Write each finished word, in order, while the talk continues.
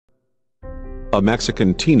A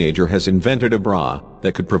Mexican teenager has invented a bra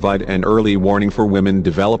that could provide an early warning for women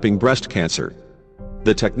developing breast cancer.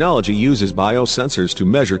 The technology uses biosensors to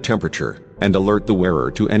measure temperature and alert the wearer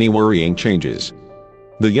to any worrying changes.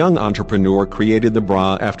 The young entrepreneur created the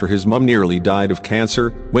bra after his mom nearly died of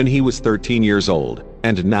cancer when he was 13 years old,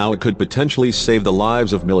 and now it could potentially save the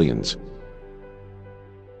lives of millions.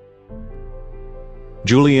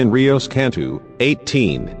 Julian Rios Cantu,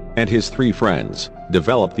 18, and his 3 friends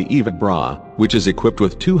developed the Eva Bra, which is equipped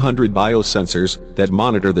with 200 biosensors that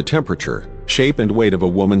monitor the temperature, shape and weight of a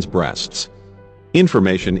woman's breasts.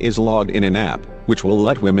 Information is logged in an app, which will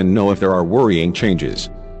let women know if there are worrying changes.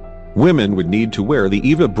 Women would need to wear the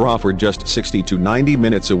Eva Bra for just 60 to 90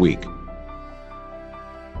 minutes a week.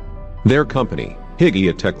 Their company,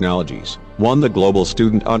 Hygge Technologies, won the Global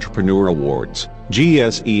Student Entrepreneur Awards,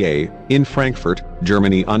 GSEA, in Frankfurt,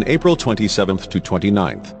 Germany on April 27 to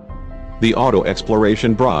 29. The Auto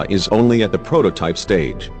Exploration Bra is only at the prototype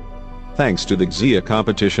stage. Thanks to the XIA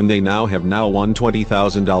competition, they have won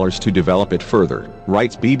 $20,000 to develop it further,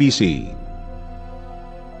 writes BBC.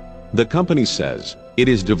 The company says it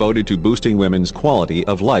is devoted to boosting women's quality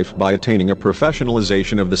of life by attaining a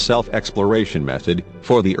professionalization of the self-exploration method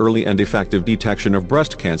for the early and effective detection of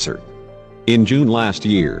breast cancer. In June last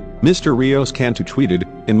year, Mr. Rios Cantu tweeted,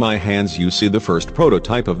 "In my hands you see the first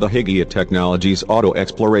prototype of the Hygge Technologies Auto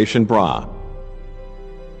Exploration Bra."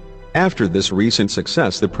 After this recent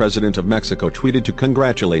success, the president of Mexico tweeted to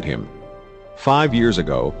congratulate him. 5 years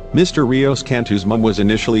ago, Mr. Rios Cantu's mom was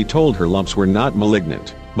initially told her lumps were not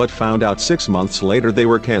malignant, but found out 6 months later they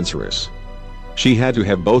were cancerous. She had to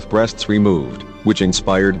have both breasts removed, which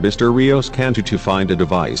inspired Mr. Rios Cantu to find a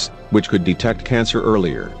device which could detect cancer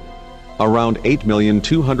earlier. Around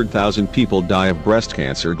 8,200,000 people die of breast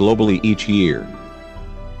cancer globally each year.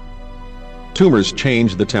 Tumors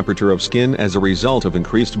change the temperature of skin as a result of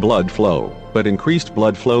increased blood flow, but increased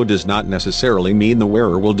blood flow does not necessarily mean the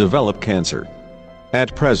wearer will develop cancer.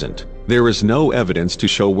 At present, there is no evidence to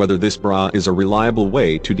show whether this bra is a reliable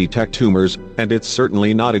way to detect tumors, and it's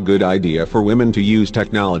certainly not a good idea for women to use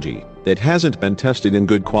technology that hasn't been tested in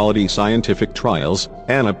good quality scientific trials,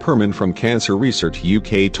 Anna Perman from Cancer Research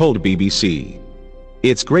UK told BBC.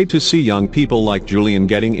 It's great to see young people like Julian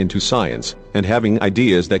getting into science and having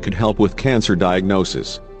ideas that could help with cancer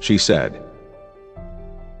diagnosis, she said.